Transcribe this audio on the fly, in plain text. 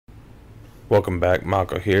Welcome back,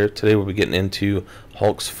 Mahkel here. Today we'll be getting into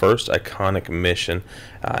Hulk's first iconic mission.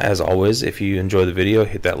 As always, if you enjoy the video,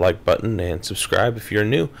 hit that like button and subscribe if you're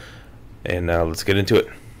new. And let's get into it.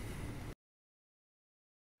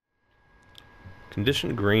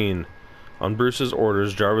 Condition green. On Bruce's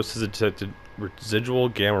orders, Jarvis has detected residual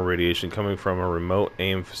gamma radiation coming from a remote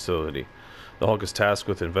AIM facility. The Hulk is tasked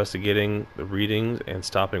with investigating the readings and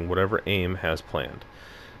stopping whatever AIM has planned.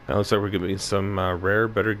 Now it looks like we're getting some rare,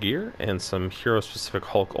 better gear and some hero-specific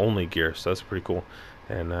Hulk-only gear, so that's pretty cool.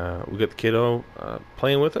 And we got the kiddo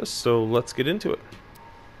playing with us, so let's get into it.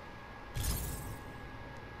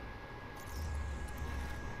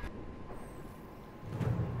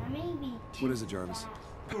 What is it, Jarvis?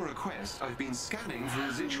 Per request, I've been scanning for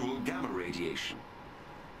residual gamma radiation.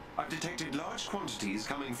 I've detected large quantities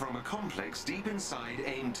coming from a complex deep inside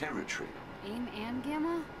AIM territory. AIM and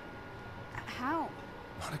gamma? How?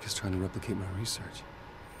 Monica's trying to replicate my research.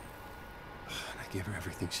 And I gave her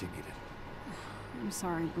everything she needed. I'm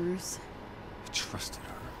sorry, Bruce. I trusted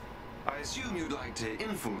her. I assume you'd like to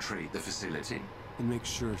infiltrate the facility? And make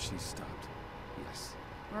sure she's stopped. Yes.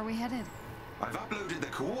 Where are we headed? I've uploaded the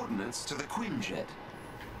coordinates to the Quinjet.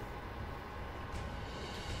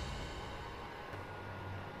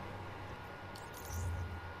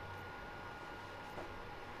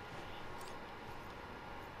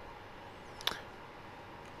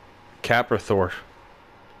 Cap or Thor?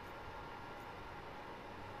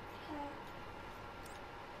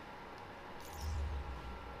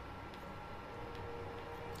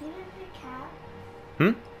 You didn't pick Cap? Hmm? I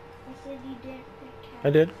said you didn't pick Cap. I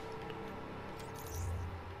did.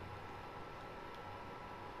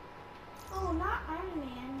 Oh, not Iron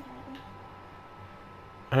Man.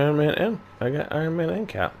 Iron Man and I got Iron Man and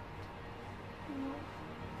Cap. No,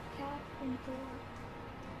 Cap and Thor.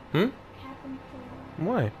 Hmm? Cap and Thor.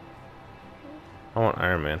 Why? I want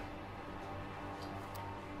Iron Man.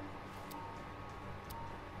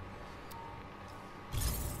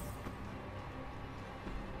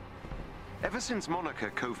 Ever since Monica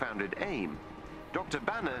co-founded AIM, Dr.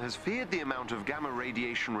 Banner has feared the amount of gamma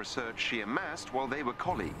radiation research she amassed while they were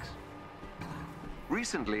colleagues.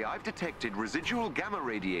 Recently, I've detected residual gamma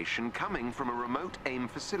radiation coming from a remote AIM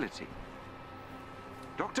facility.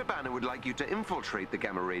 Dr. Banner would like you to infiltrate the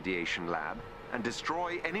gamma radiation lab and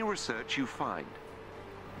destroy any research you find.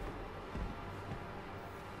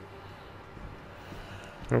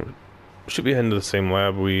 Should be heading to the same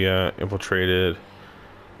lab we infiltrated,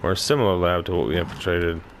 or a similar lab to what we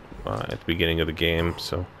infiltrated at the beginning of the game.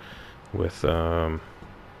 So, with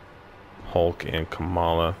Hulk and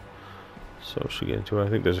Kamala. So should get into it. I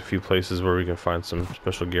think there's a few places where we can find some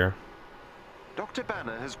special gear. Dr.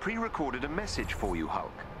 Banner has pre-recorded a message for you,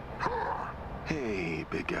 Hulk. Hey,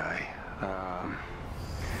 big guy.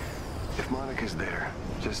 If Monica's there,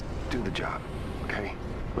 just do the job, okay?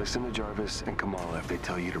 Listen to Jarvis and Kamala if they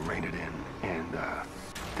tell you to rein it in. And,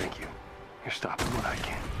 thank you. You're stopping what I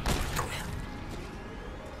can.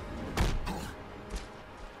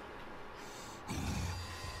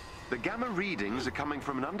 The gamma readings are coming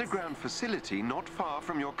from an underground facility not far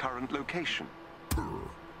from your current location.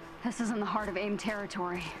 This is in the heart of AIM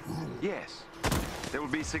territory. Yes. There will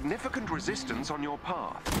be significant resistance on your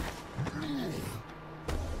path.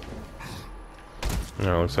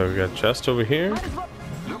 Now looks like we got a chest over here.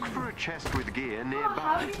 Look for a chest with gear Oh,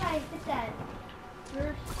 how nearby. did I hit that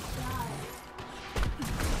first shot?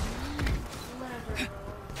 Whatever.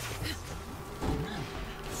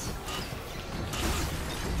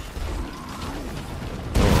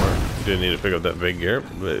 You didn't need to pick up that big gear,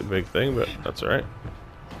 big thing, but that's alright.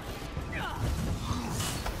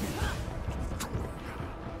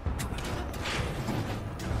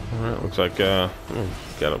 Alright, looks like got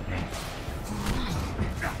a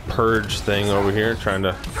purge thing over here trying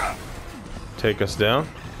to take us down.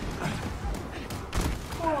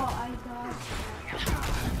 Oh, I got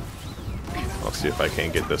I'll see if I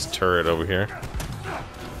can't get this turret over here.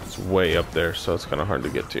 It's way up there, so it's kind of hard to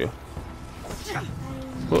get to.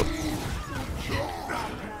 Whoop.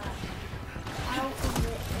 out of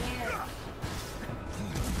the air.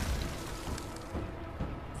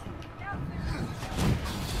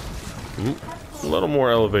 Ooh, a little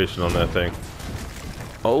more elevation on that thing.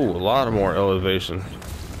 Oh, a lot of more elevation.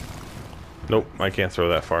 Nope, I can't throw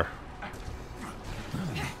that far.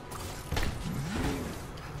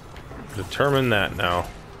 Determine that now.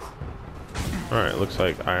 Alright, looks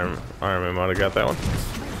like Iron Man might have got that one.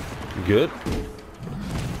 Good.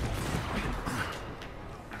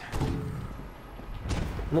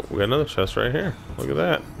 Oh, we got another chest right here. Look at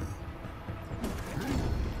that.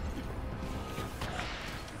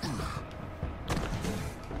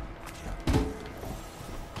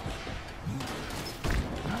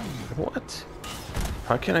 What?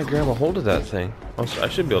 How can I grab a hold of that thing? Oh, I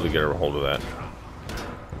should be able to get a hold of that.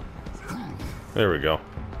 There we go.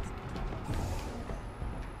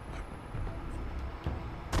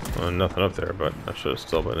 Well, nothing up there, but I should have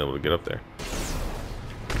still been able to get up there.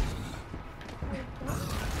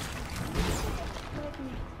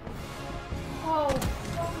 Oh,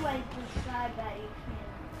 don't like decide that you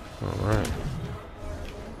can. Alright.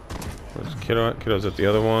 Where's Kiddo at? Kiddo's at the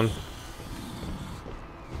other one.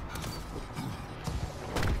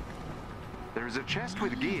 There is a chest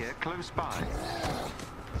with gear close by.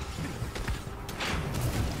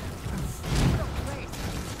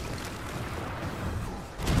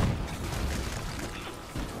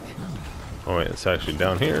 Oh wait, it's actually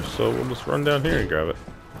down here, so we'll just run down here and grab it.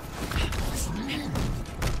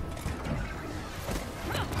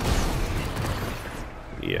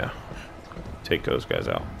 Yeah. Take those guys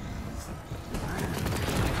out.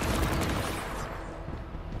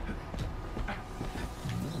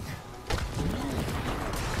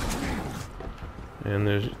 And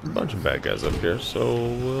there's a bunch of bad guys up here, so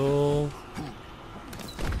we'll...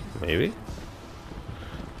 Maybe?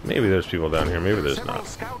 Maybe there's people down here, maybe there's not.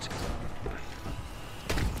 Scout.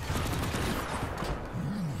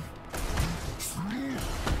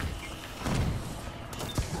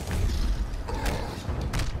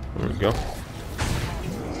 There we go.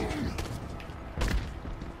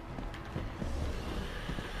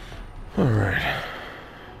 Alright.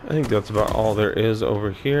 I think that's about all there is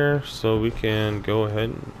over here, so we can go ahead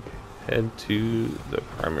and head to the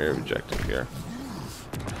primary objective here.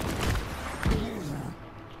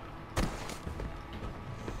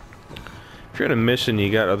 If you're in a mission,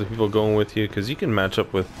 you got other people going with you, because you can match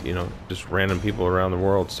up with, you know, just random people around the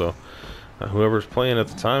world. So whoever's playing at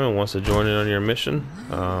the time and wants to join in on your mission,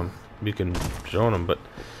 you can join them. But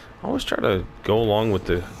always try to go along with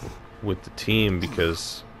the team,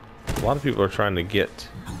 because a lot of people are trying to get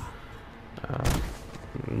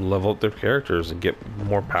level up their characters and get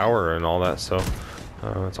more power and all that. So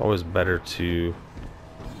it's always better to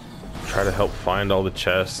try to help find all the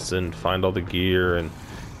chests and find all the gear and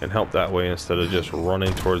help that way, instead of just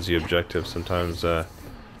running towards the objective. Sometimes There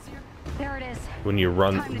it is. when you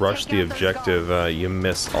rush the objective, you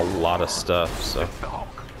miss a lot of stuff. So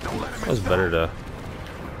it's always better to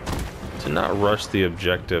not rush the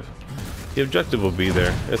objective. The objective will be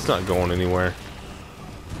there. It's not going anywhere.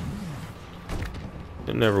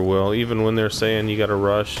 It never will. Even when they're saying you gotta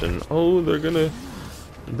rush and, oh,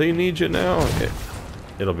 they need you now.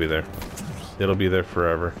 It'll be there. It'll be there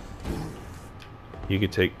forever. You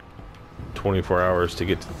could take 24 hours to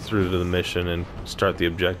get through to the mission and start the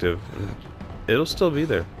objective. It'll still be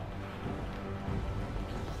there.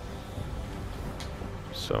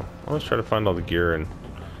 So always try to find all the gear and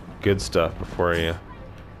good stuff before you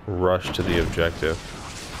rush to the objective.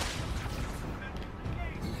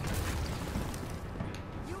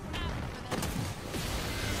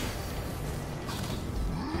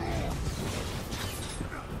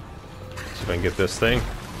 See if I can get this thing.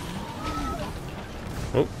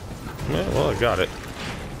 Oh, yeah, well, I got it.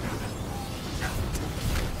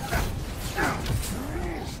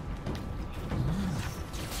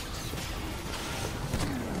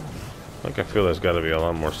 Like, I feel there's got to be a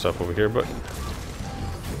lot more stuff over here, but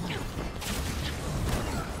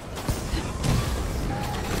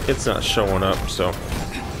it's not showing up, so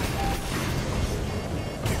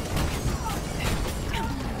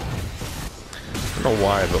I don't know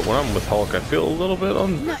why, but when I'm with Hulk, I feel a little bit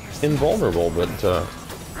invulnerable, but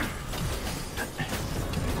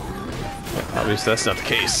obviously that's not the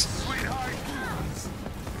case.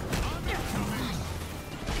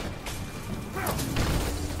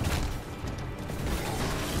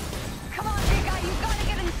 Come on, big guy, you gotta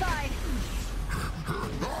get inside.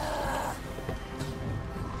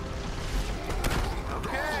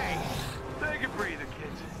 Okay. Take a breather,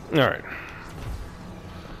 kids. Alright.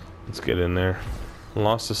 Let's get in there.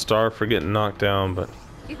 Lost a star for getting knocked down, but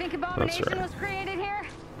You think Abomination right. was created here?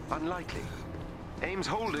 Unlikely. AIM's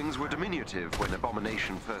holdings were diminutive when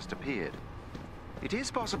Abomination first appeared. It is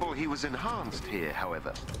possible he was enhanced here,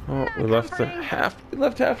 however. oh, we left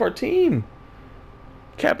half our team.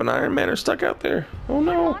 Cap and Iron Man are stuck out there. Oh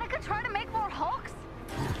no. Monica try to make more Hulks?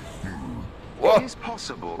 It is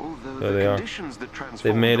possible, though There the they are. conditions that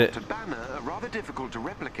transform made it. Dr. Banner are rather difficult to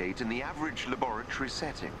replicate in the average laboratory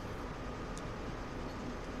setting.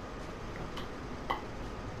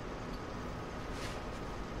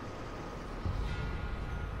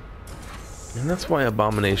 And that's why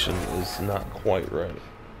Abomination is not quite right.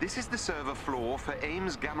 This is the server floor for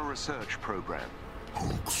AIM's Gamma Research Program.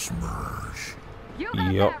 You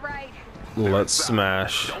got Yup. that right. Let's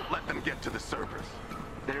smash. Don't let them get to the servers.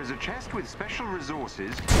 There is a chest with special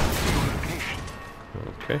resources to your location.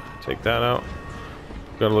 Okay, take that out.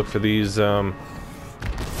 Gotta look for these Resistance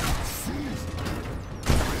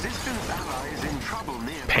allies in trouble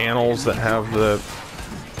nearby. panels that have the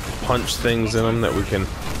punch things in them that we can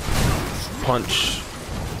punch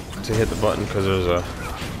to hit the button, because there's a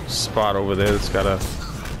spot over there that's got a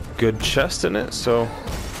good chest in it. So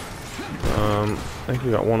I think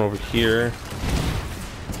we got one over here.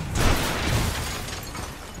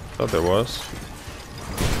 Thought there was.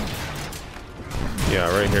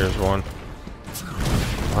 Yeah, right here's one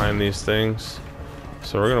behind these things.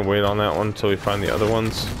 So we're gonna wait on that one until we find the other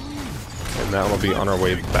ones, and that will be on our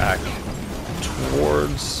way back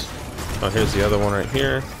towards. Oh, here's the other one right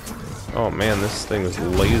here. Oh man, this thing is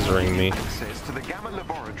lasering me. Access to the Gamma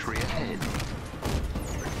laboratory ahead.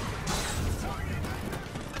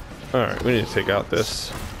 Alright, we need to take out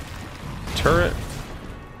this turret.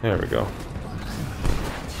 There we go.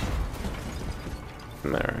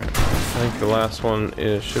 Alright, I think the last one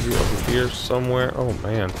should be over here somewhere. Oh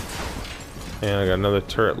man. And I got another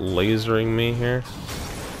turret lasering me here.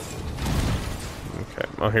 Okay,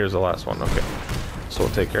 oh here's the last one. Okay, so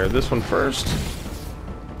we'll take care of this one first.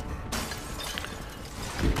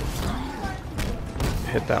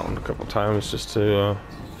 Hit that one a couple times just to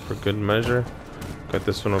for good measure. Got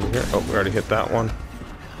this one over here. Oh, we already hit that one.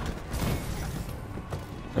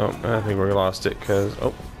 Oh, I think we lost it because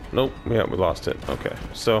oh nope, yeah, we lost it. Okay,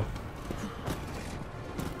 so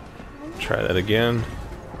try that again.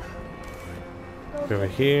 Over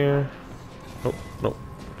here. Oh nope,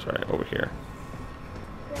 sorry, over here.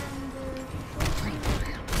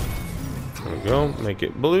 There we go. Make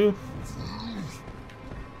it blue.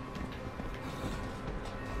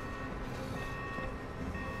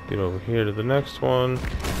 Get over here to the next one.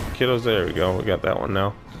 Kiddos, there we go. We got that one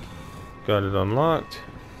now. Got it unlocked.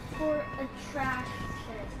 For a trash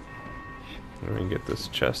chest. Let me get this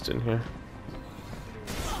chest in here.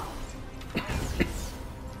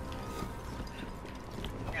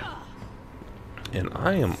 And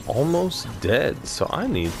I am almost dead, so I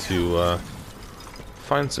need to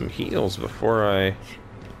find some heals before I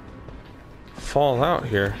fall out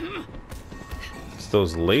here. It's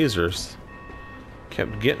those lasers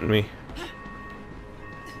kept getting me.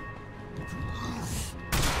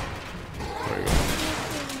 There we go.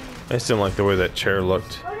 I just didn't like the way that chair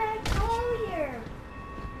looked. How did I go here?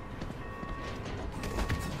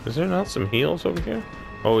 Is there not some heals over here?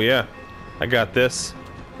 Oh yeah, I got this.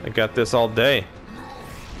 I got this all day.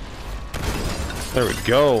 There we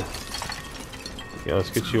go. Yeah, let's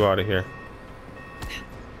get you out of here.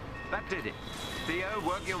 That did it. Theo,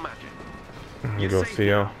 work your magic. You go,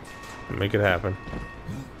 Theo. Make it happen.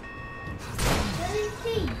 Let me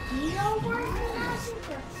see. Theo working magic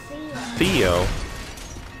or Theo? Theo?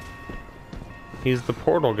 He's the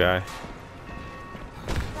portal guy.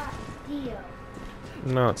 That's Theo.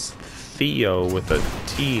 No, it's Theo with a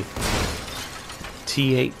T.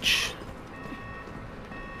 TH.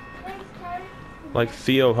 Like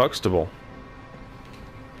Theo Huxtable.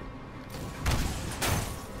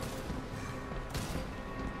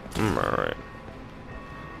 Alright.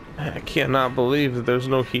 I cannot believe that there's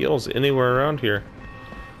no heals anywhere around here.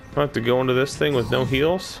 I have to go into this thing with no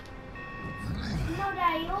heals?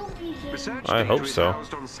 Research I hope data is so.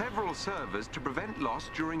 housed on several servers to prevent loss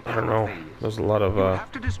during I don't power know. failures. There's a lot of You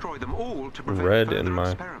have to destroy them all to prevent red further in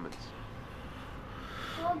my experiments.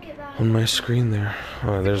 on my screen there.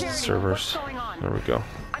 Oh, there's the Security, what's servers. going on? There we go.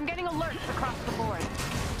 I'm getting alerts across the board.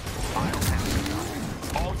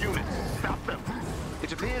 All units, stop them.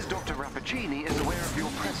 It appears Dr. Rappaccini is aware of your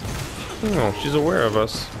presence. Oh, she's aware of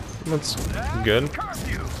us. That's good.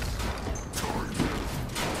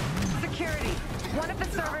 Security, one of the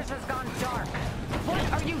servers has gone dark.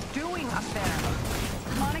 What are you doing up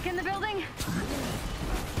there? Monic in the building?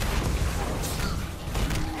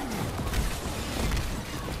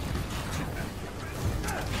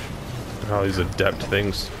 All these adept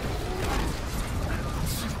things.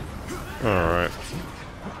 Alright.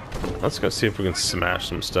 Let's go see if we can smash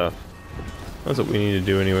some stuff. That's what we need to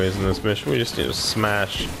do anyways in this mission. We just need to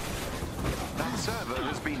smash. That server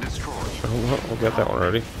has been destroyed. Oh, well, we got that one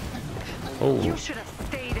already. Oh, You should have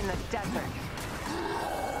stayed in the desert.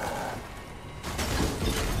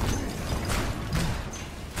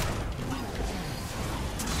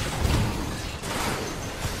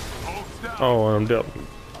 oh, I'm dead.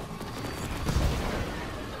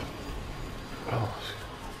 Oh,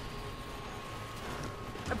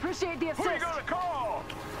 Appreciate the assist.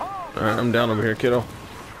 alright, I'm down over here, kiddo.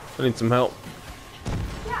 I need some help.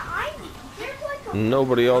 There's like a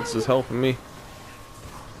Nobody else is helping me.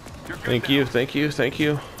 Thank you, thank you, thank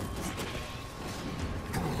you.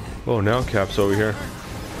 Oh, now Cap's over here.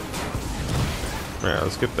 Yeah,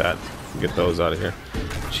 let's get that. Get those out of here.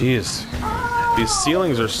 Jeez. These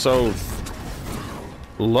ceilings are so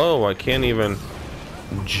low, I can't even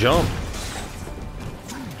jump.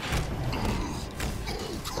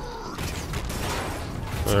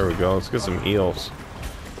 There we go. Let's get some heals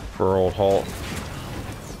for old Hulk.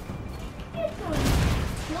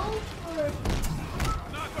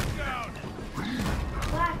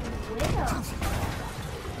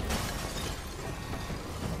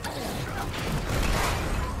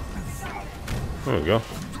 There we go.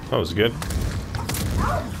 That was good.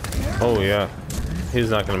 Oh yeah. He's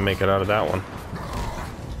not gonna make it out of that one.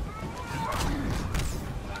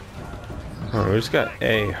 Alright, we just got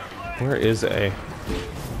A. Where is A?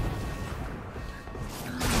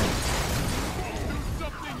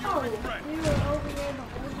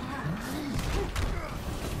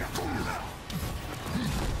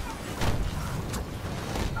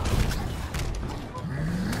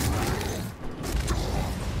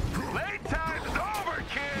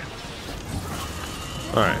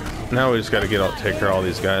 Alright, now we just gotta take care of all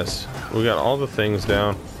these guys. We got all the things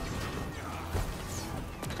down.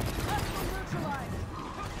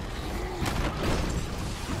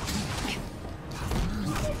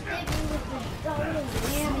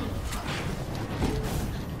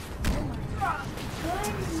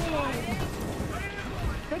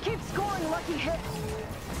 They keep scoring lucky hits.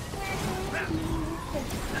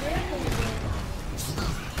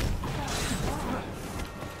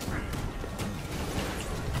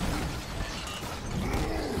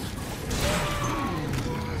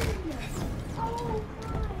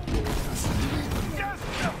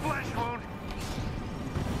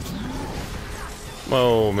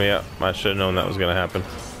 Oh man, I should have known that was gonna happen.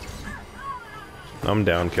 I'm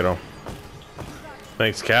down, kiddo.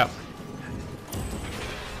 Thanks, Cap.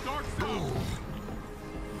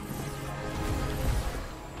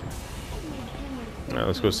 Alright,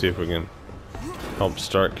 let's go see if we can help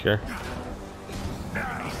Stark here.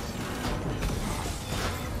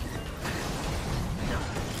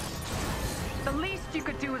 The least you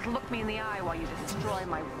could do is look me in the eye while you destroy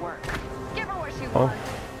my work. Give her what she Oh.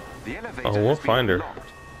 wants. The elevator Oh, we'll has been find her. unlocked.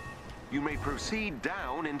 You may proceed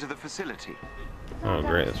down into the facility. Oh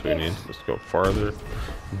great, that's what we need. Let's go farther,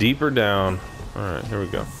 deeper down. Alright, here we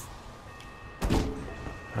go.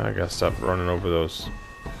 I gotta stop running over those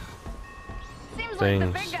Seems things.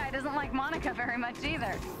 like the big guy doesn't like Monica very much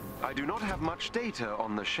either. I do not have much data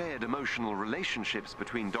on the shared emotional relationships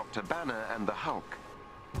between Dr. Banner and the Hulk.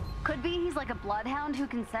 Could be he's like a bloodhound who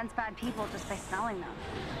can sense bad people just by smelling them.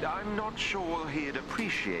 I'm not sure he'd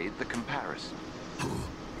appreciate the comparison.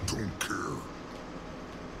 Don't care.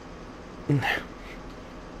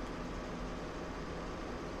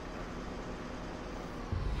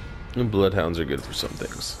 And bloodhounds are good for some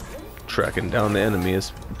things. Tracking down the enemy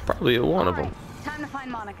is probably one of them. Time to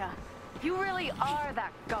find Monica. You really are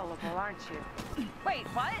that gullible, aren't you? Wait,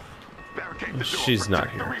 what? Barricade the door. She's not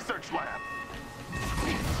Protect the here. research lab.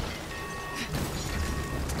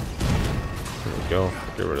 There we go.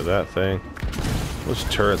 Get rid of that thing. Those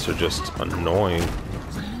turrets are just annoying.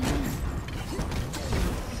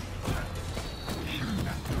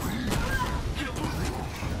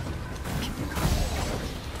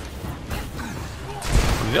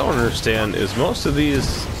 What I don't understand is most of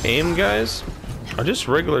these AIM guys are just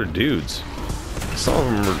regular dudes. Some of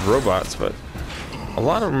them are robots, but a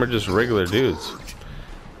lot of them are just regular dudes.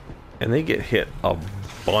 And they get hit a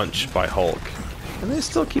bunch by Hulk. And they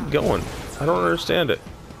still keep going. I don't understand it.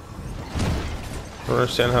 I don't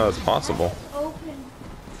understand how that's possible.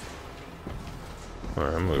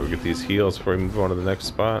 Alright, I'm gonna go get these heals before we move on to the next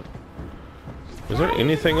spot. Is there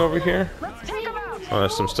anything over here? Let's take him out. Oh,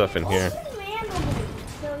 there's some stuff in here.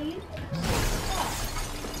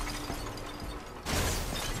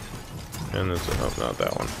 And there's, oh, not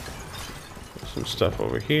that one. There's some stuff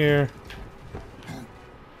over here.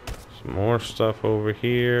 Some more stuff over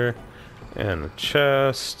here. And a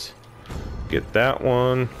chest. Get that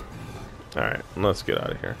one. Alright, let's get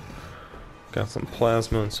out of here. Got some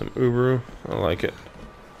plasma and some Uberu. I like it.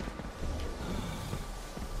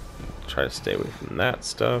 Try to stay away from that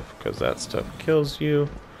stuff, because that stuff kills you.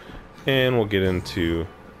 And we'll get into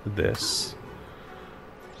this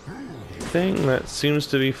thing that seems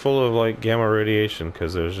to be full of like gamma radiation,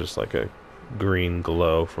 because there's just like a green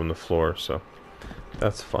glow from the floor, so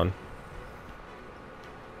that's fun.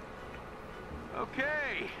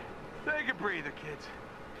 Okay, take a breather, kids.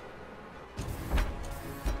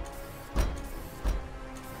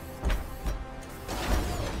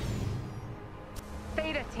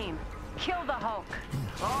 Theta team, kill the Hulk.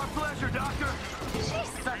 Our pleasure, Doctor.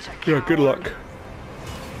 She's such a Yeah, good coward. luck.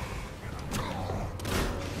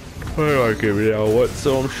 not giving it out what,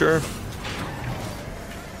 so I'm sure.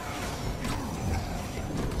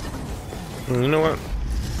 You know what?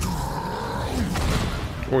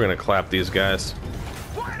 We're gonna clap these guys.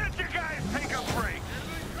 Why don't you guys take a break?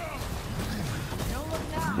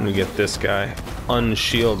 Let me get this guy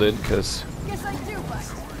unshielded, because these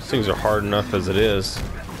things are hard enough as it is.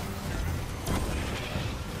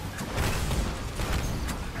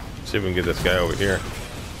 See if we can get this guy over here.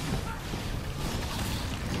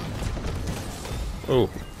 Oh.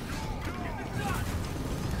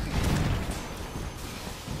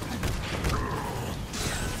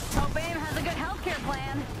 Hope AIM has a good healthcare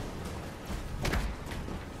plan.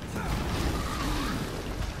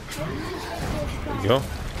 There you go.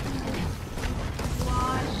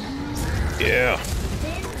 Yeah.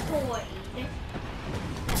 This boy dead.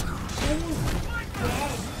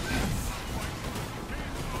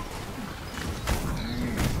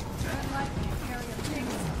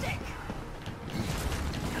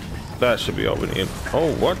 That should be all we need.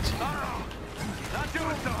 Oh, what? Not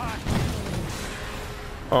doing so hot.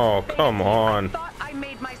 Oh, come on. I thought I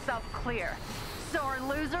made myself clear. Sore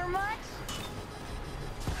loser much?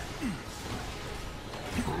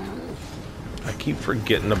 I keep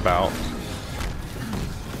forgetting about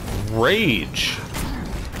rage.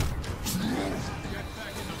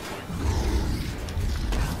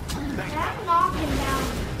 That knocking down.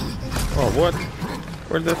 Oh, what?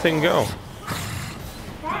 Where'd the thing go?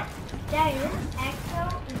 That is Exo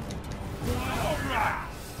is dead.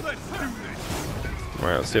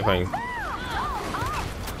 Alright, let's see if I can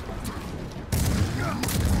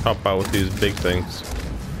help out with these big things.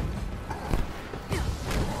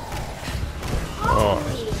 Oh,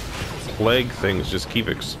 plague things just keep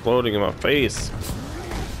exploding in my face.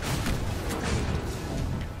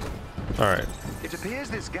 Alright. It appears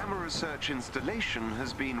this gamma research installation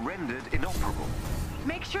has been rendered inoperable.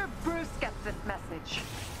 Make sure Bruce gets this message.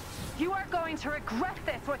 You are going to regret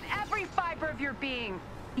this with every fiber of your being.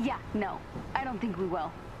 Yeah, no, I don't think we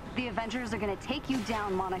will. The Avengers are gonna take you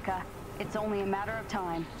down, Monica. It's only a matter of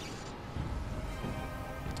time.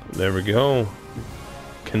 There we go.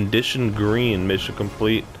 Condition green, mission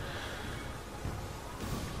complete.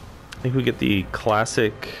 I think we get the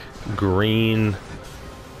classic green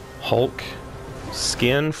Hulk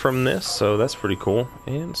skin from this, so that's pretty cool.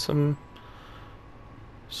 And some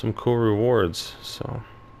cool rewards, so.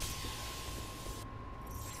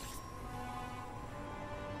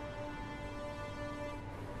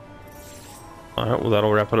 Alright, well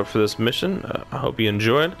that'll wrap it up for this mission. I hope you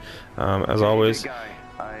enjoyed. As always... Hey,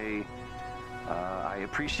 guy, I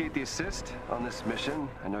appreciate the assist on this mission.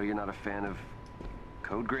 I know you're not a fan of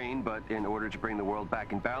Code Green, but in order to bring the world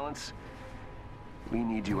back in balance, we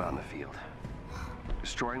need you out in the field.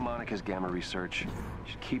 Destroying Monica's gamma research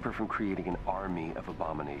should keep her from creating an army of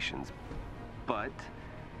abominations. But,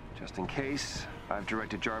 just in case, I've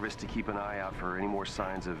directed Jarvis to keep an eye out for any more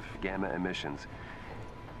signs of gamma emissions.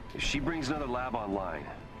 If she brings another lab online,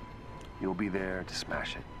 you'll be there to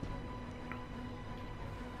smash it.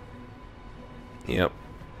 Yep.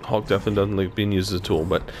 Hulk definitely doesn't like being used as a tool,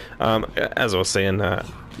 but as I was saying, I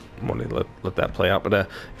want to let that play out. But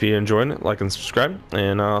if you enjoyed it, like and subscribe,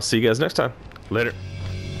 and I'll see you guys next time. Later.